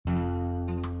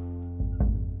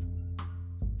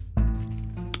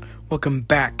Welcome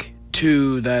back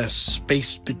to the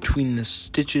Space Between the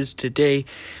Stitches. Today,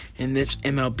 in this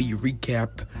MLB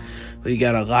recap, we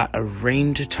got a lot of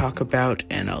rain to talk about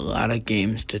and a lot of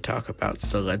games to talk about,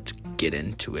 so let's get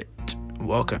into it.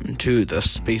 Welcome to the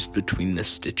Space Between the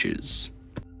Stitches.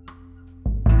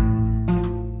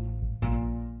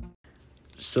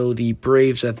 So the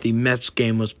Braves at the Mets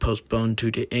game was postponed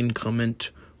due to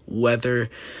inclement weather.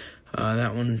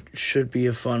 That one should be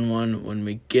a fun one when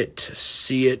we get to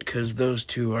see it, because those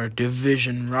two are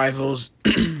division rivals.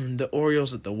 The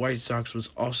Orioles at the White Sox was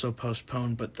also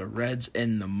postponed, but the Reds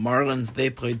and the Marlins, they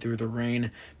played through the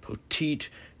rain. Poteet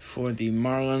for the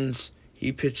Marlins,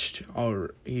 he pitched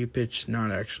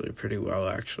not actually pretty well,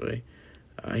 actually.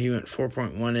 He went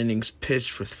 4.1 innings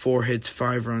pitched with 4 hits,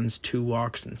 5 runs, 2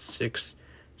 walks, and 6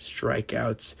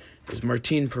 strikeouts. As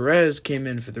Martin Perez came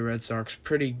in for the Red Sox,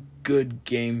 pretty good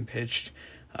game pitched.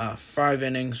 5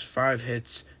 innings, 5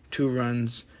 hits, 2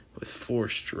 runs with 4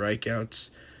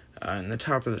 strikeouts. In the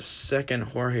top of the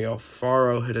second, Jorge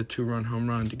Alfaro hit a 2-run home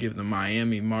run to give the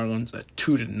Miami Marlins a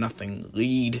 2-0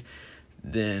 lead.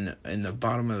 Then in the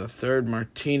bottom of the third,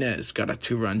 Martinez got a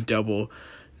 2-run double,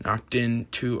 knocked in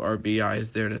 2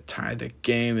 RBIs there to tie the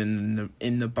game. And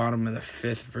in the bottom of the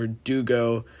fifth,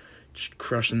 Verdugo just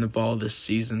crushing the ball this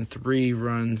season. 3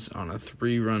 runs on a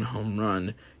 3-run home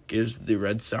run gives the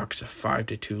Red Sox a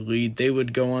 5-2 lead. They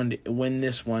would go on to win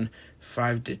this one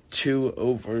 5-2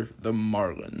 over the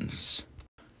Marlins.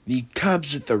 The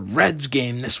Cubs at the Reds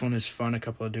game. This one is fun. A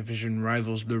couple of division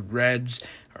rivals. The Reds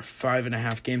are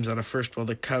 5.5 games out of first, while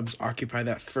the Cubs occupy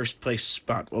that first place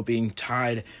spot while being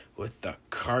tied with the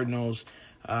Cardinals.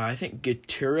 I think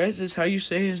Gutierrez is how you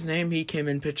say his name. He came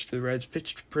in, pitched for the Reds,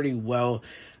 pitched pretty well.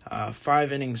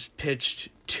 5 innings pitched,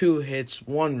 2 hits,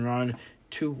 1 run,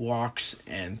 2 walks,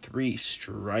 and 3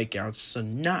 strikeouts. So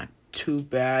not too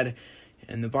bad.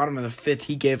 In the bottom of the fifth,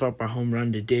 he gave up a home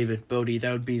run to David Bodie.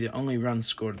 That would be the only run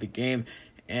scored of the game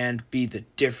and be the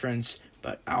difference.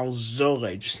 But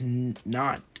Alzole, just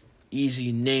not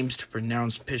easy names to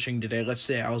pronounce pitching today. Let's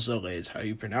say Alzole is how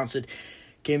you pronounce it.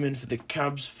 Came in for the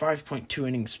Cubs, 5.2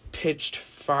 innings pitched,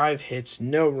 5 hits,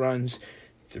 no runs,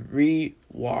 3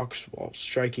 walks while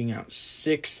striking out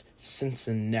 6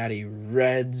 Cincinnati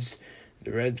Reds.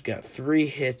 The Reds got 3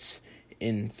 hits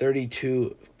in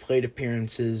 32 plate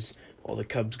appearances, while the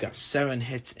Cubs got 7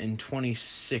 hits in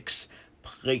 26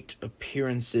 plate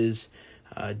appearances.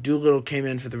 Doolittle came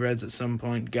in for the Reds at some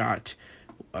point, got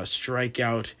a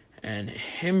strikeout, and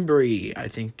Hembree, I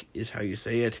think is how you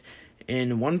say it,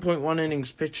 in 1.1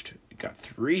 innings pitched, got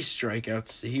 3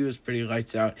 strikeouts. He was pretty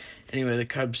lights out. Anyway, the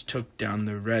Cubs took down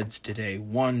the Reds today,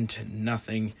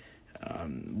 1-0.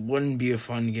 Wouldn't be a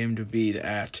fun game to be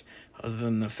at, other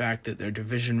than the fact that they're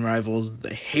division rivals.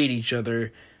 They hate each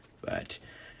other, but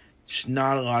just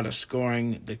not a lot of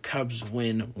scoring. The Cubs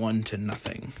win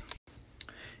 1-0.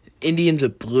 Indians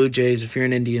at Blue Jays. If you're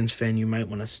an Indians fan, you might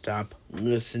want to stop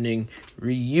listening.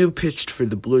 Ryu pitched for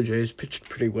the Blue Jays, pitched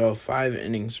pretty well. 5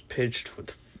 innings pitched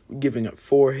with giving up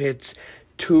 4 hits,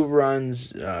 2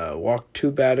 runs, walked 2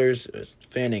 batters,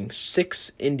 fanning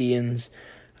 6 Indians.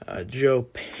 Joe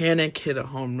Panic hit a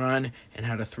home run and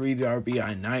had a 3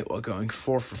 RBI night while going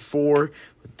 4 for 4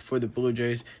 for the Blue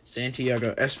Jays.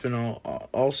 Santiago Espinal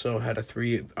also had a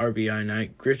 3 RBI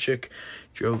night. Grichuk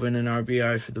drove in an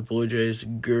RBI for the Blue Jays.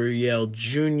 Gurriel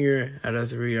Jr. had a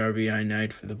 3 RBI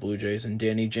night for the Blue Jays. And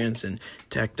Danny Jansen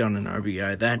tacked on an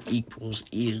RBI. That equals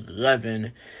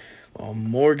 11. While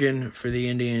Morgan for the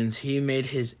Indians, he made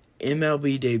his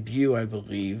MLB debut, I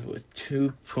believe, with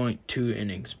 2.2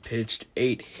 innings pitched,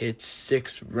 8 hits,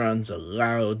 6 runs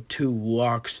allowed, 2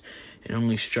 walks, and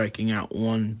only striking out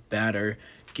 1 batter,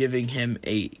 giving him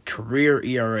a career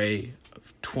ERA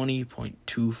of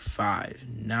 20.25.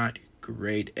 Not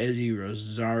great. Eddie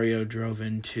Rosario drove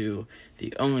in 2,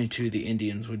 the only 2 the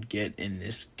Indians would get in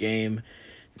this game.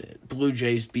 The Blue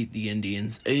Jays beat the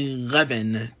Indians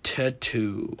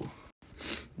 11-2.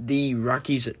 The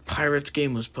Rockies at Pirates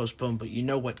game was postponed, but you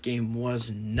know what game was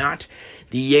not?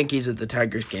 The Yankees at the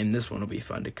Tigers game. This one will be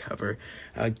fun to cover.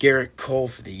 Garrett Cole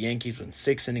for the Yankees went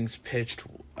 6 innings pitched,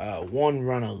 1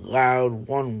 run allowed,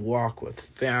 1 walk with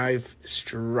 5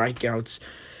 strikeouts.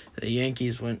 The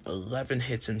Yankees went 11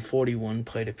 hits and 41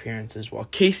 plate appearances, while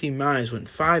Casey Mize went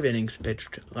 5 innings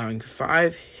pitched, allowing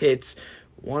 5 hits,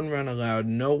 1 run allowed,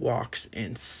 no walks,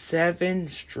 and 7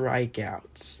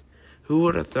 strikeouts. Who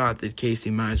would have thought that Casey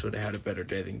Mize would have had a better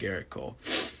day than Garrett Cole?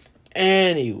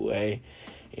 Anyway,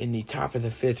 in the top of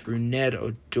the fifth, Rougned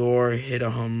Odor hit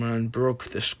a home run, broke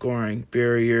the scoring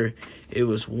barrier. It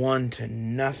was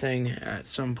 1-0. At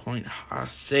some point,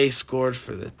 Hase scored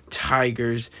for the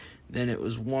Tigers. Then it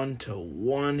was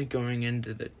 1-1 going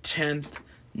into the 10th.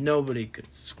 Nobody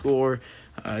could score.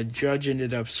 Judge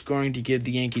ended up scoring to give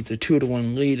the Yankees a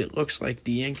 2-1 lead. It looks like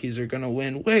the Yankees are going to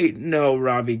win. Wait, no,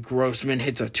 Robbie Grossman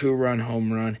hits a 2-run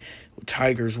home run.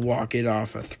 Tigers walk it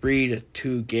off, a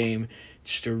 3-2 game.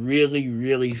 Just a really,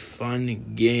 really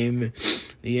fun game.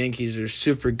 The Yankees are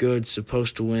super good,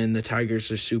 supposed to win. The Tigers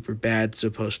are super bad,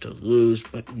 supposed to lose.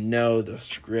 But no, the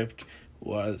script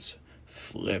was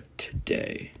flipped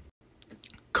today.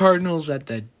 Cardinals at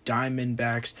the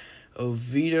Diamondbacks.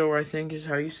 Oviedo, I think is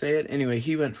how you say it. Anyway,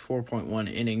 he went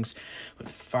 4.1 innings with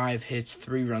 5 hits,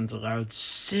 3 runs allowed,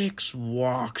 6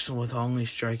 walks with only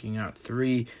striking out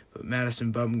 3. But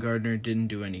Madison Bumgarner didn't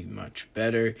do any much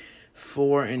better.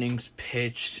 4 innings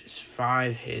pitched,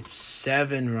 5 hits,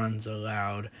 7 runs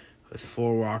allowed with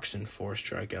 4 walks and 4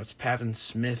 strikeouts. Pavin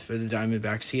Smith for the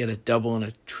Diamondbacks, he had a double and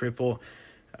a triple.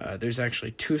 There's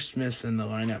actually 2 Smiths in the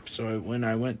lineup, so when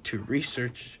I went to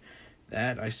research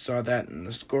that, I saw that in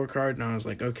the scorecard, and I was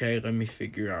like, okay, let me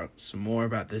figure out some more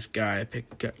about this guy. I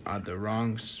picked on the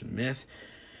wrong Smith,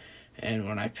 and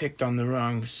when I picked on the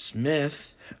wrong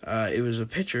Smith, it was a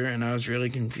pitcher, and I was really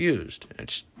confused. I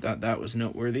just thought that was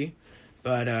noteworthy.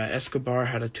 But Escobar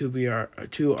had a 2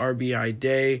 RBI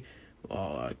day,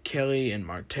 while Kelly and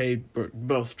Marte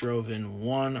both drove in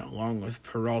 1, along with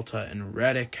Peralta and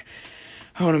Reddick.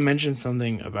 I want to mention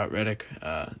something about Reddick.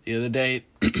 The other day,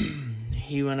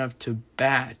 he went up to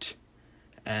bat,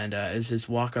 and as his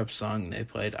walk-up song, they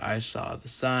played I Saw the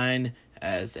Sign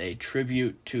as a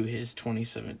tribute to his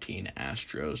 2017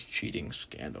 Astros cheating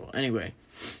scandal. Anyway,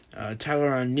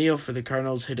 Tyler O'Neill for the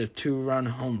Cardinals hit a 2-run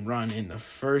home run in the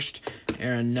first.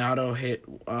 Arenado hit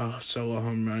a solo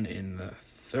home run in the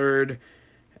third.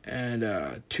 And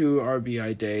 2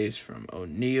 RBI days from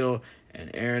O'Neill.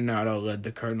 And Arenado led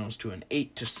the Cardinals to an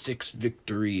 8-6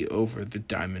 victory over the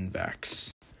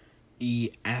Diamondbacks.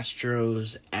 The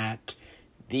Astros at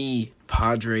the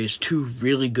Padres, 2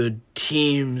 really good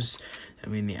teams. I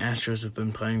mean, the Astros have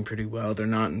been playing pretty well. They're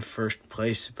not in first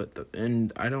place,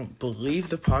 and I don't believe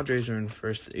the Padres are in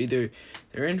first. Either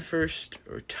they're in first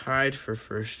or tied for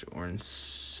first or in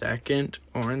second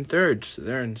or in third. So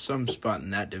they're in some spot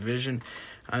in that division.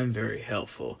 I'm very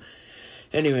helpful.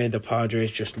 Anyway, the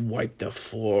Padres just wiped the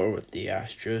floor with the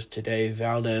Astros today.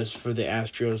 Valdez for the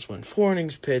Astros went 4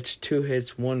 innings pitched, 2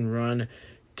 hits, 1 run,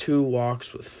 2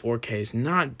 walks with 4 Ks.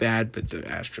 Not bad, but the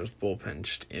Astros bullpen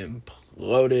just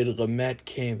imploded. Lamet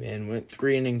came in, went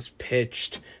 3 innings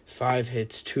pitched, 5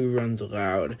 hits, 2 runs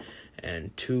allowed,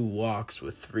 and 2 walks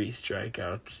with 3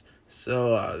 strikeouts.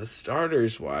 So, the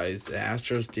starters-wise, the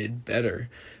Astros did better.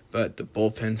 But the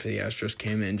bullpen for the Astros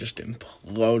came in, just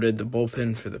imploded. The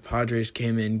bullpen for the Padres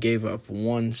came in, gave up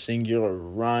 1 singular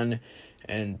run,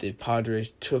 and the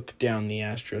Padres took down the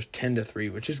Astros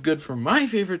 10-3, which is good for my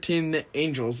favorite team, the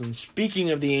Angels. And speaking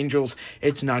of the Angels,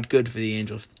 it's not good for the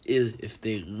Angels if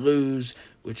they lose,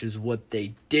 which is what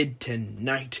they did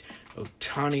tonight.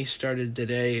 Ohtani started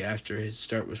today after his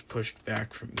start was pushed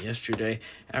back from yesterday,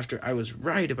 after I was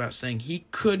right about saying he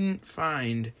couldn't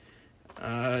find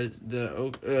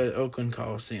the Oakland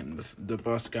Coliseum. The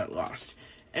bus got lost.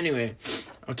 Anyway,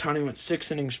 Ohtani went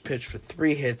 6 innings pitched for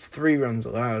 3 hits, 3 runs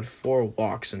allowed, 4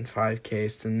 walks, and 5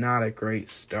 Ks, so not a great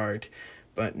start.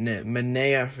 But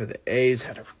Manea for the A's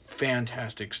had a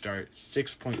fantastic start.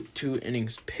 6.2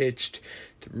 innings pitched,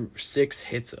 6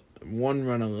 hits, 1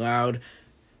 run allowed,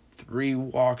 3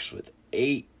 walks with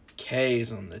 8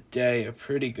 Ks on the day. A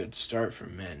pretty good start for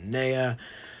Manea.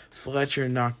 Fletcher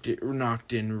knocked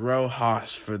in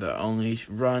Rojas for the only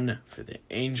run for the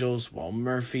Angels, while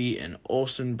Murphy and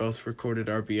Olsen both recorded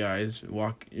RBIs,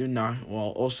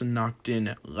 while Olsen knocked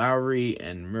in Lowry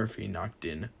and Murphy knocked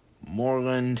in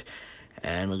Moreland,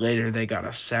 and later they got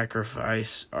a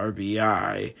sacrifice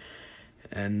RBI,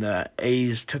 and the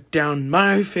A's took down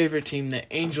my favorite team, the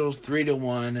Angels,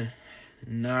 3-1.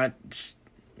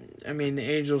 The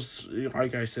Angels,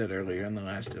 like I said earlier in the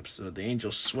last episode, the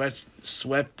Angels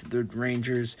swept the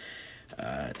Rangers.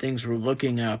 Things were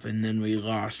looking up, and then we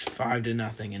lost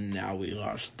 5-0, and now we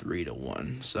lost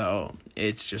 3-1. So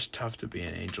it's just tough to be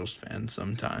an Angels fan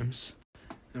sometimes.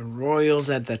 The Royals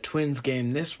at the Twins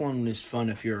game. This one is fun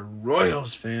if you're a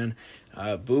Royals fan.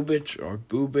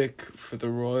 Bubic for the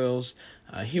Royals.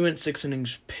 He went 6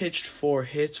 innings pitched, 4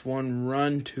 hits, 1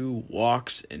 run, 2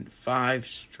 walks, and 5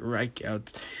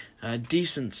 strikeouts.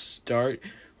 Decent start.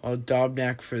 While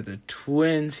Dobnak for the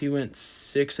Twins, he went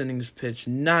 6 innings pitched,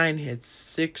 9 hits,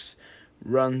 6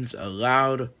 runs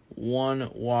allowed,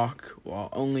 1 walk, while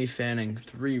only fanning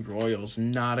 3 Royals.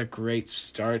 Not a great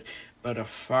start, but a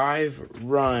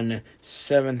 5-run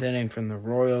 7th inning from the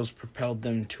Royals propelled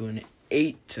them to an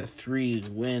 8-3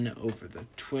 win over the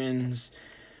Twins.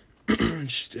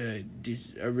 Just a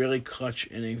really clutch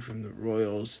inning from the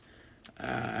Royals.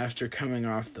 After coming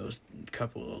off those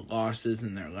couple of losses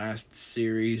in their last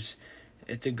series,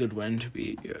 it's a good win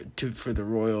for the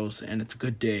Royals, and it's a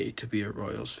good day to be a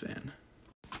Royals fan.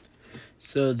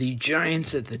 So the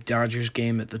Giants at the Dodgers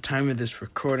game, at the time of this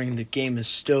recording, the game is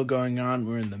still going on.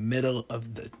 We're in the middle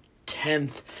of the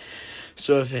 10th.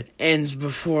 So if it ends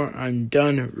before I'm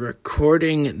done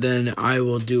recording, then I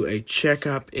will do a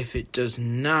checkup. If it does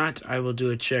not, I will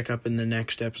do a checkup in the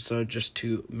next episode just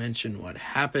to mention what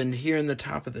happened. Here in the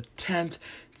top of the 10th,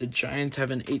 the Giants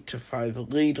have an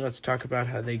 8-5 lead. Let's talk about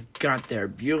how they got there.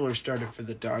 Buehler started for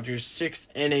the Dodgers, 6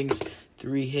 innings,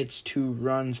 3 hits, 2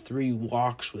 runs, 3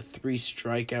 walks with 3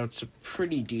 strikeouts. A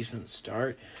pretty decent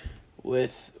start.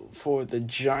 For the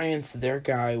Giants, their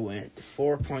guy went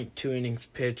 4.2 innings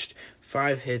pitched,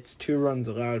 5 hits, 2 runs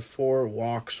allowed, 4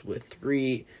 walks with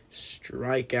 3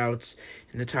 strikeouts.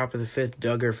 In the top of the 5th,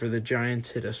 Duggar for the Giants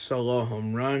hit a solo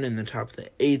home run. In the top of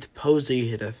the 8th, Posey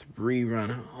hit a 3-run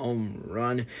home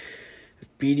run.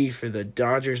 Beatty for the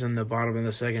Dodgers in the bottom of the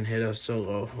 2nd hit a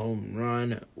solo home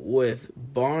run, with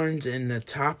Barnes in the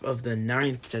top of the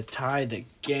 9th to tie the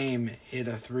game hit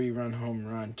a 3-run home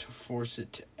run to force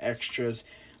it to extras.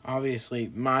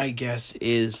 Obviously, my guess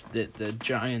is that the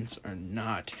Giants are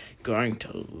not going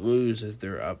to lose as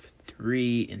they're up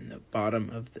 3 in the bottom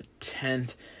of the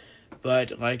 10th.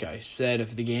 But like I said,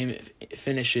 if the game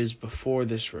finishes before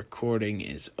this recording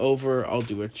is over, I'll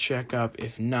do a checkup.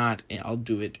 If not, I'll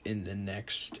do it in the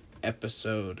next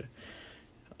episode.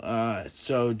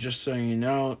 So just so you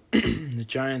know, the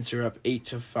Giants are up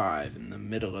 8-5 in the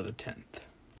middle of the 10th.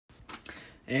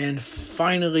 And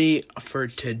finally, for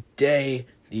today,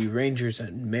 the Rangers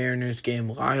and Mariners game.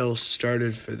 Lyle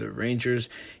started for the Rangers.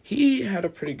 He had a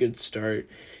pretty good start.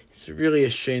 It's really a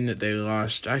shame that they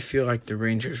lost. I feel like the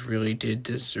Rangers really did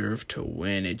deserve to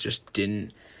win. It just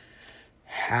didn't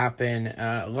happen.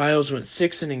 Lyles went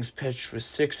 6 innings pitched with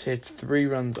 6 hits, 3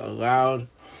 runs allowed,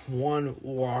 1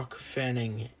 walk,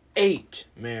 fanning 8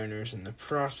 Mariners in the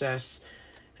process.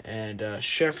 And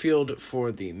Sheffield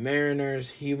for the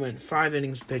Mariners, he went 5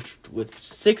 innings pitched with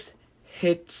 6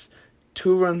 hits,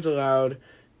 2 runs allowed,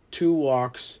 2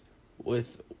 walks,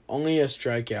 with only a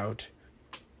strikeout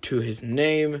to his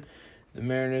name. The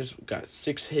Mariners got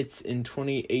 6 hits in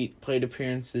 28 plate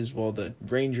appearances, while the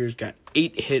Rangers got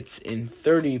 8 hits in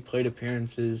 30 plate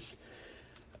appearances.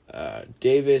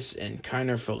 Davis and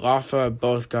Kiner Falefa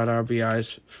both got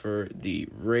RBIs for the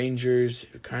Rangers.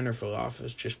 Kiner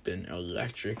Falefa's just been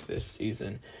electric this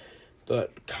season.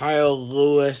 But Kyle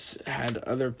Lewis had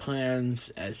other plans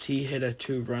as he hit a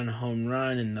 2-run home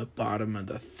run in the bottom of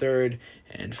the 3rd,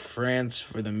 and France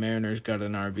for the Mariners got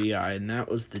an RBI, and that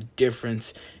was the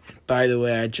difference. And by the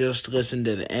way, I just listened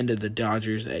to the end of the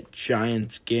Dodgers at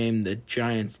Giants game. The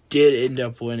Giants did end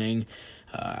up winning.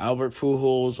 Albert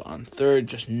Pujols on 3rd,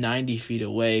 just 90 feet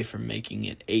away from making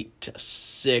it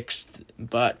 8-6,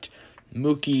 but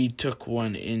Mookie took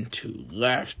one into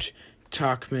left.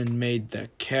 Tauchman made the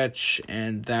catch,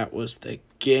 and that was the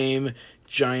game.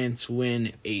 Giants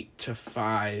win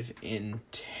 8-5 in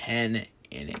 10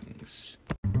 innings.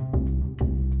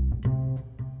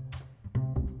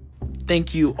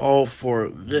 Thank you all for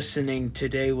listening.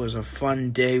 Today was a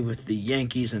fun day with the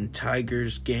Yankees and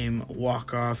Tigers game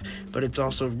walk-off, but it's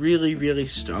also really, really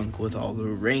stunk with all the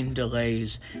rain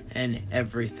delays and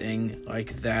everything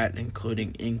like that,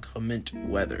 including inclement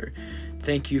weather.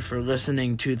 Thank you for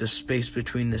listening to The Space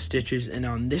Between the Stitches, and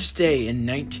on this day in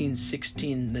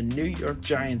 1916, the New York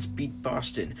Giants beat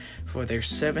Boston for their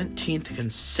 17th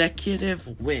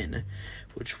consecutive win,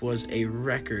 which was a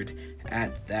record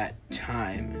at that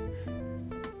time.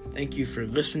 Thank you for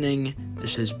listening.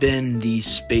 This has been The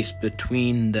Space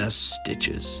Between the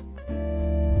Stitches.